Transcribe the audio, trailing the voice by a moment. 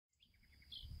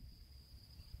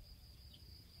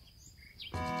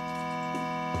Hi.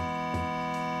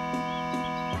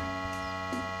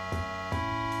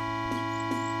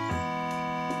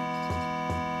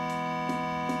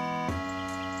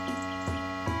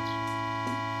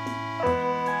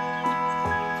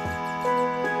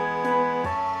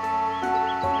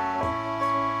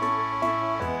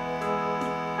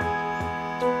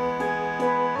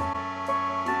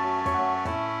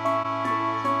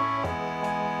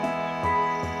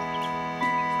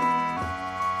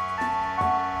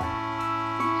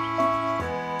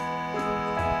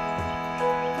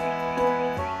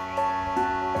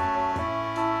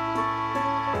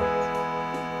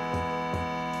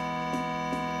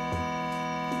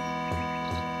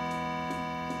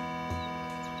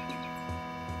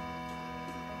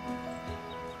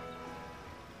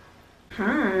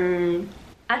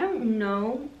 I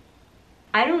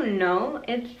don't know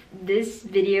if this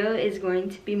video is going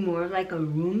to be more of like a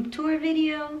room tour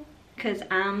video, because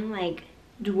I'm like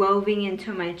delving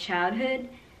into my childhood.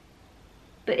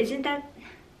 But isn't that,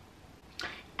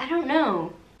 I don't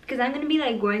know, because I'm gonna be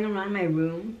like going around my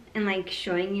room and like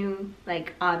showing you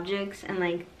like objects and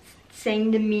like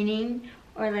saying the meaning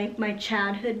or like my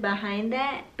childhood behind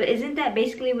that. But isn't that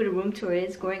basically what a room tour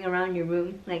is, going around your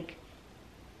room? Like,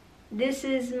 this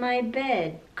is my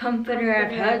bed, comforter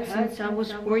I've had since I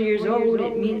was 4 years old.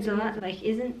 It means a lot. Like,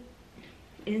 isn't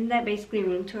that basically a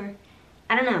room tour?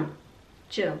 I don't know.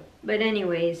 Chill. But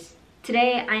anyways,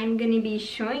 today I'm gonna be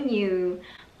showing you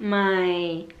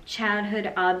my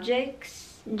childhood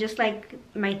objects, just like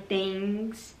my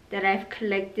things that I've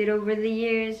collected over the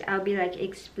years. I'll be like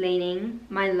explaining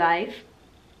my life.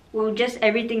 Well, just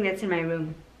everything that's in my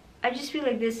room. I just feel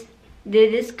like this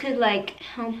could like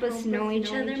help us know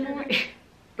each other more.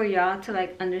 For y'all to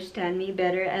like understand me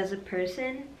better as a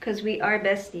person, because we are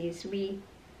besties.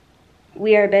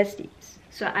 We are besties.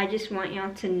 So I just want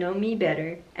y'all to know me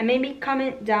better, and maybe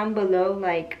comment down below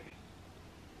like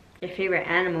your favorite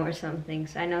animal or something,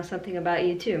 so I know something about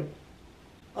you too.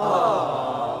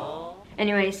 Aww.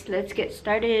 Anyways, let's get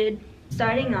started.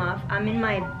 Starting off, I'm in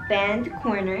my band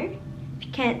corner. If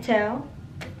you can't tell,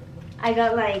 I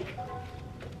got like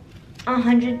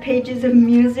 100 pages of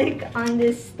music on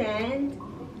this stand.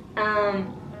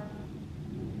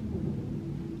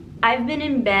 I've been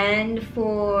in band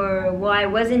for, well, I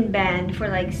was in band for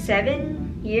like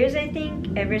 7 years, I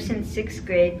think, ever since 6th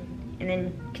grade, and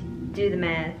then do the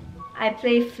math. I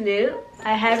play flute.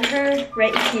 I have her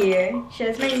right here. She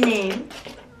has my name.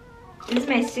 This is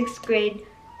my 6th grade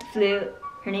flute.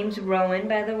 Her name's Rowan,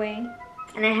 by the way.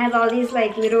 And I have all these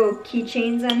like little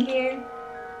keychains on here.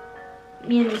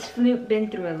 Me and this flute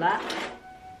been through a lot.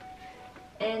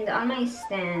 And on my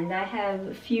stand, I have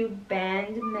a few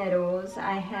band medals.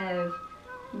 I have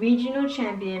Regional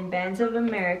Champion Bands of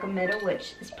America medal,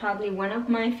 which is probably one of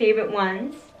my favorite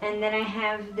ones. And then I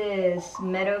have this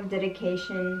medal of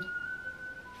dedication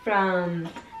from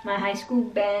my high school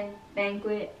band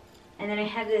banquet. And then I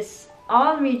have this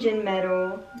all-region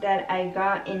medal that I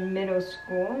got in middle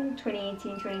school in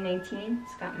 2018-2019.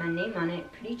 It's got my name on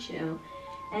it, pretty chill.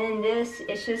 And then this,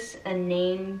 it's just a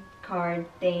name card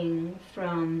thing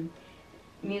from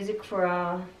Music for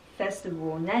All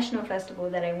festival, national festival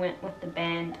that I went with the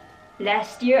band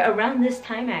last year around this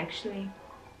time actually.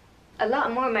 A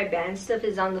lot more of my band stuff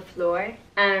is on the floor.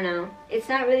 I don't know. It's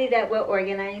not really that well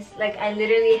organized. Like, I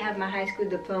literally have my high school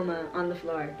diploma on the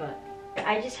floor, but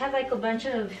I just have like a bunch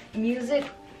of music.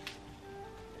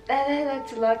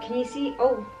 That's a lot. Can you see?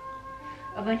 Oh,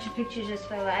 a bunch of pictures just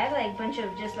fell out. I have like a bunch of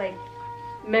just like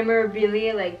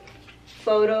memorabilia, like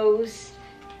photos,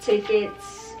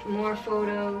 tickets, more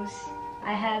photos.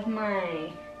 I have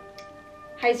my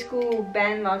high school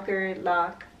band locker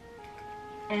lock,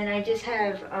 and I just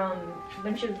have a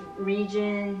bunch of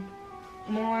region,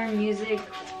 more music,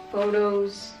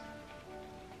 photos,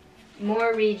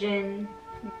 more region,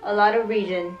 a lot of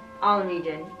region, all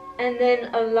region. And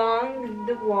then along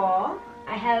the wall,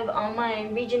 I have all my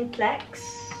region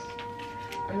plaques.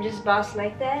 I'm just boss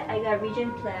like that. I got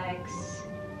region plaques.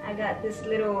 I got this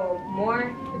little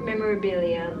more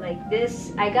memorabilia like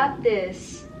this. I got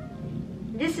this.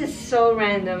 This is so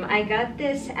random. I got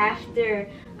this after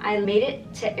I made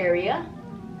it to area.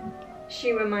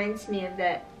 She reminds me of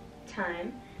that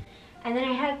time. And then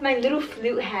I have my little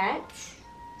flute hat.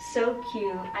 So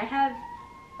cute. I have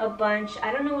a bunch.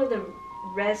 I don't know where the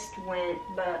rest went,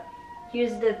 but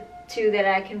here's the two that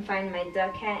I can find, my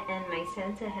duck hat and my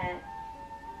Santa hat.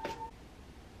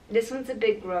 This one's a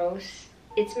bit gross.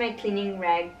 It's my cleaning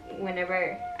rag.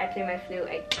 Whenever I play my flute,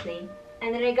 I clean.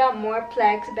 And then I got more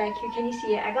plaques back here. Can you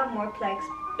see it? I got more plaques.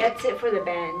 That's it for the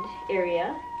band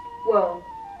area. Well,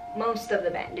 most of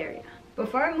the band area.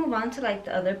 Before I move on to like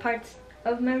the other parts,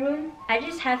 of my room. I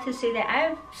just have to say that I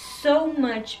have so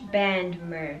much band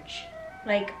merch.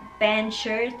 Like band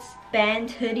shirts, band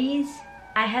hoodies.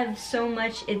 I have so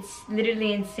much, it's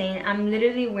literally insane. I'm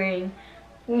literally wearing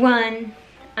one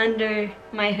under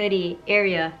my hoodie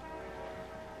area.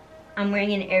 I'm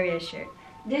wearing an area shirt.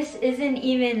 This isn't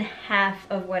even half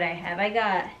of what I have. I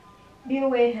got Be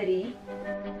Away hoodie.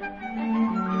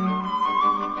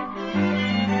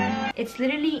 It's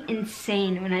literally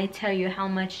insane when I tell you how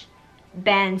much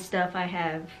band stuff I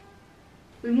have.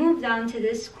 We moved on to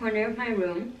this corner of my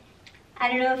room. I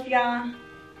don't know if y'all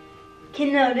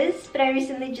can notice, but I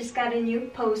recently just got a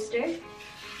new poster.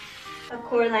 A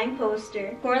Coraline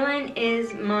poster. Coraline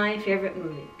is my favorite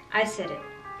movie. I said it.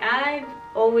 I've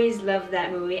always loved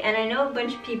that movie, and I know a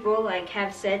bunch of people like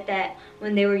have said that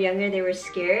when they were younger they were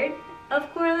scared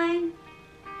of Coraline,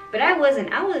 but I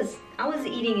wasn't. I was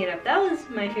eating it up. That was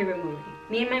my favorite movie.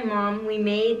 Me and my mom, we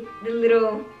made the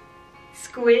little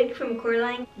squid from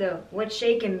Coraline, the "What's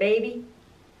shaking, baby?"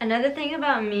 Another thing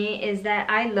about me is that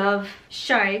I love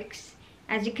sharks,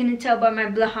 as you can tell by my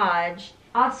blahage.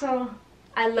 Also,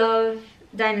 I love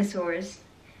dinosaurs,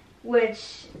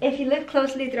 which if you look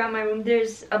closely throughout my room,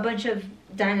 there's a bunch of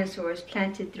dinosaurs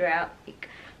planted throughout. Like,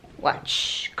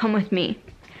 watch, come with me.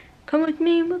 Come with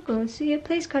me, we'll go see a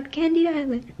place called Candy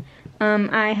Island.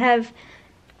 I have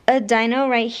a dino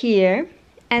right here,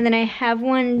 and then I have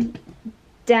one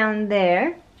down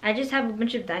there. I just have a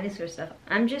bunch of dinosaur stuff.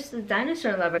 I'm just a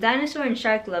dinosaur lover. Dinosaur and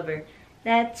shark lover.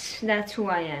 That's who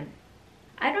I am.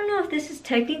 I don't know if this is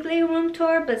technically a room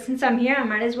tour, but since I'm here, I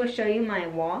might as well show you my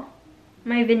wall.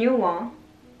 My vinyl wall.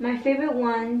 My favorite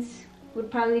ones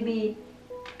would probably be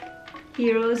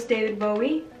Heroes, David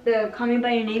Bowie, the Call Me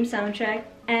By Your Name soundtrack,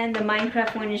 and the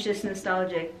Minecraft one is just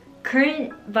nostalgic.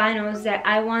 Current vinyls that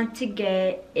I want to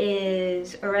get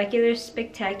is Oracular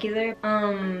Spectacular.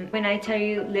 When I tell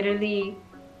you literally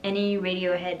any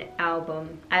Radiohead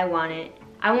album, I want it.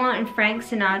 I want Frank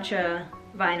Sinatra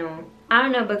vinyl. I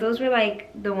don't know, but those were like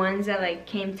the ones that like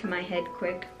came to my head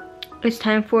quick. It's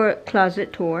time for a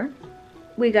closet tour.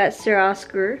 We got Sir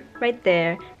Oscar right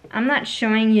there. I'm not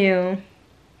showing you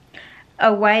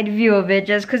a wide view of it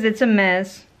just because it's a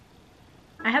mess.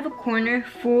 I have a corner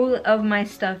full of my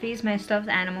stuffies, my stuffed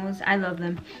animals. I love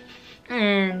them.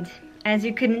 And as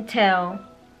you couldn't tell,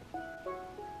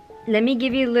 let me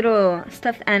give you a little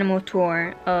stuffed animal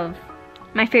tour of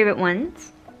my favorite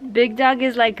ones. Big Dog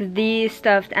is like the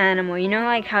stuffed animal. You know,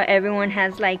 like how everyone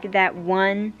has like that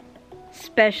one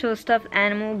special stuffed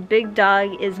animal? Big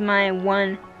Dog is my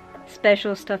one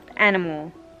special stuffed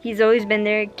animal. He's always been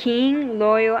there. King,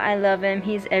 loyal, I love him.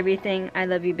 He's everything. I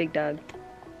love you, Big Dog.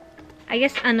 I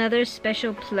guess another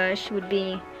special plush would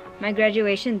be my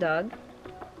graduation dog.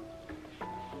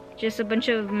 Just a bunch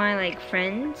of my like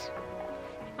friends.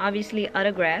 Obviously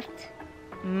autographed.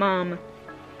 Mom.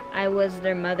 I was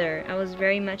their mother. I was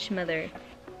very much mother.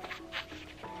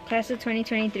 Class of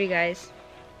 2023, guys.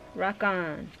 Rock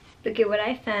on. Look at what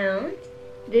I found.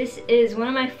 This is one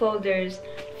of my folders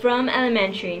from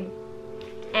elementary.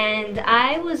 And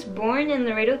I was born in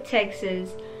Laredo, Texas.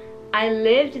 I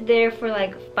lived there for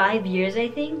like 5 years, I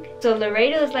think. So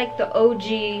Laredo is like the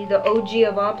OG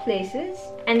of all places.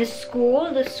 And the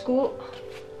school,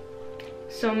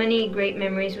 so many great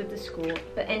memories with the school.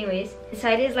 But anyways,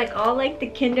 inside is like all like the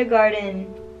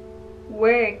kindergarten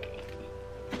work.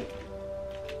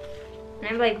 And I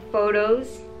have like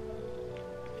photos.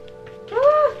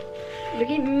 Ah, look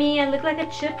at me, I look like a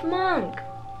chipmunk.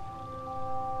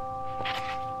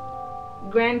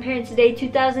 Grandparents' Day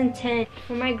 2010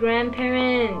 for my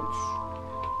grandparents.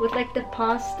 With like the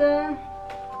pasta.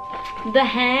 The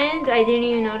hand, I didn't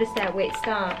even notice that. Wait,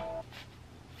 stop.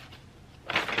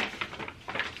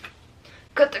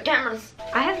 Cut the cameras.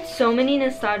 I have so many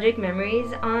nostalgic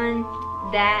memories on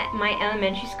that my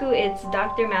elementary school. It's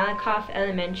Dr. Malakoff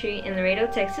Elementary in Laredo,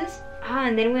 Texas.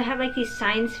 And then we have like these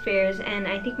science fairs, and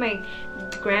I think my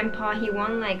grandpa, he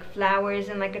won like flowers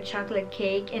and like a chocolate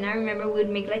cake, and I remember we'd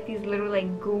make like these little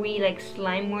like gooey like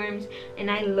slime worms, and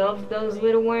I loved those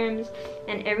little worms,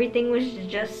 and everything was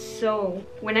just so.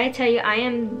 When I tell you I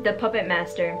am the puppet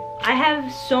master, I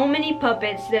have so many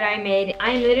puppets that I made.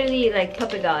 I'm literally like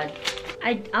puppet god.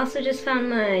 I also just found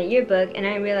my yearbook, and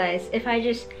I realized if I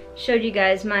just showed you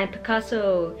guys my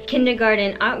Picasso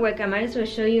kindergarten artwork, I might as well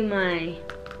show you my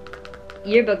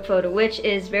yearbook photo, which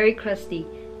is very crusty.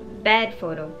 Bad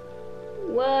photo.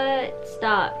 What?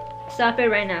 Stop it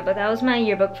right now. But that was my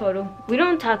yearbook photo. We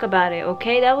don't talk about it,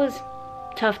 okay? That was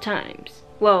tough times.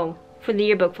 Whoa, for the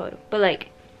yearbook photo. But like,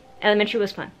 elementary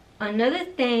was fun. Another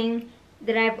thing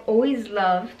that I've always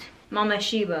loved, Mama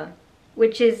Shiba,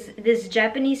 which is this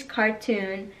Japanese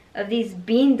cartoon of these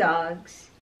bean dogs.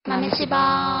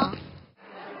 Mameshiba.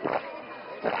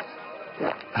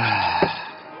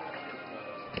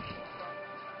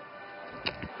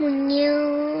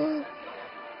 New.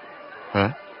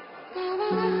 Huh?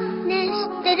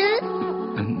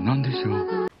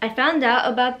 I found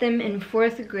out about them in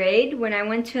 4th grade when I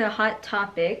went to a Hot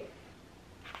Topic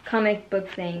comic book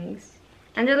things.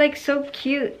 And they're like so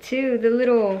cute too, the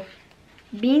little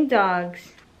bean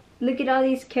dogs. Look at all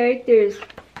these characters.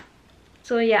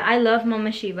 So yeah, I love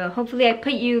Mama Shiba. Hopefully I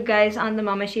put you guys on the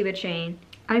Mama Shiba train.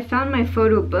 I found my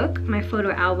photo book, my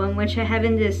photo album, which I have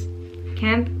in this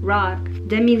Camp Rock,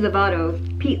 Demi Lovato,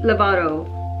 Pete Lovato.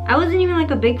 I wasn't even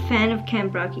like a big fan of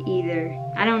Camp Rock either.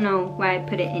 I don't know why I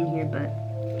put it in here, but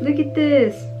look at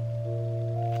this.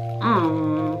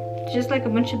 Aww, just like a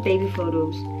bunch of baby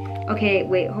photos. Okay,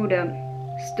 wait, hold up.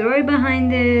 Story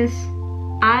behind this.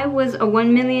 I was a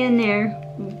 1 millionaire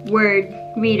word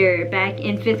reader back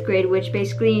in 5th grade, which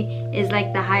basically is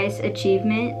like the highest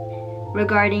achievement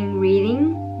regarding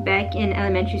reading back in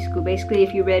elementary school. Basically,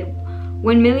 if you read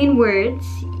 1 million words,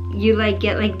 you like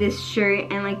get like this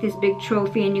shirt and like this big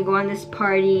trophy, and you go on this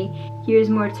party. Here's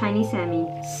more Tiny Sammy.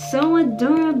 So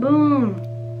adorable.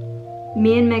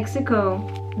 Me in Mexico.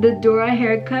 The Dora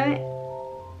haircut.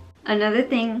 Another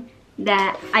thing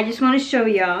that I just want to show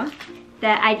y'all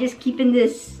that I just keep in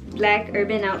this black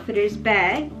Urban Outfitters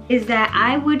bag is that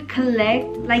I would collect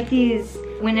like these.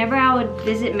 Whenever I would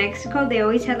visit Mexico, they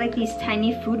always had like these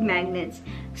tiny food magnets.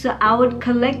 So I would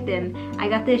collect them. I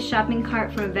got this shopping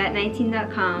cart from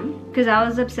vat19.com because I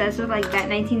was obsessed with like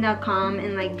vat19.com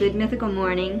and like Good Mythical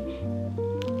Morning.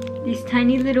 These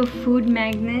tiny little food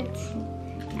magnets.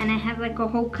 And I have like a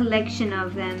whole collection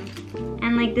of them.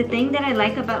 And like the thing that I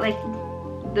like about like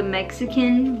the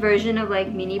Mexican version of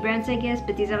like mini brands, I guess,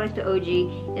 but these are like the OG,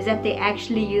 is that they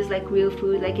actually use like real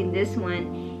food. Like in this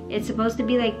one, it's supposed to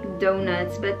be like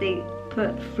donuts, but they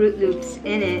put Fruit Loops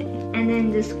in it. And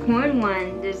then this corn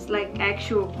one, there's like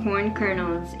actual corn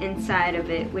kernels inside of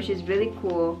it, which is really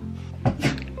cool.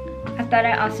 I thought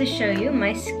I'd also show you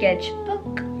my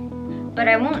sketchbook, but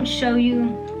I won't show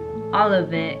you all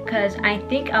of it because I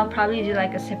think I'll probably do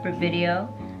like a separate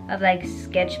video of like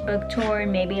sketchbook tour.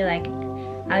 Maybe like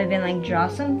I'll even like draw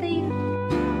something.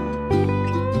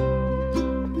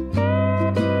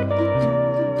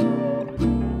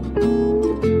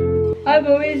 I've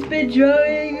always been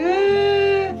drawing.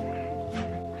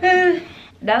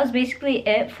 That was basically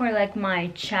it for like my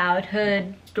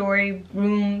childhood story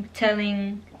room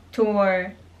telling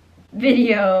tour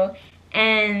video.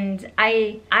 And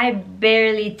I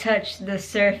barely touched the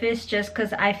surface just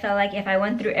because I felt like if I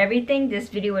went through everything, this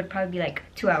video would probably be like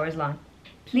 2 hours long.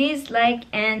 Please like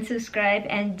and subscribe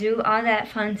and do all that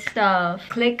fun stuff.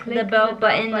 Click the bell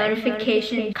button,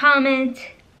 notification, comment.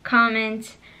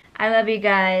 I love you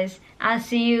guys. I'll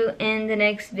see you in the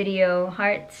next video.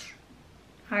 Hearts.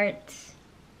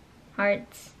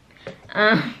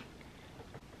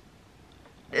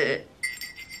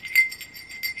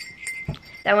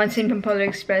 That one's in from Polar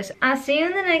Express. I'll see you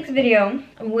in the next video.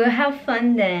 We'll have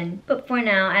fun then. But for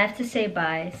now, I have to say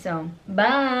bye. So,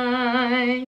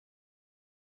 bye.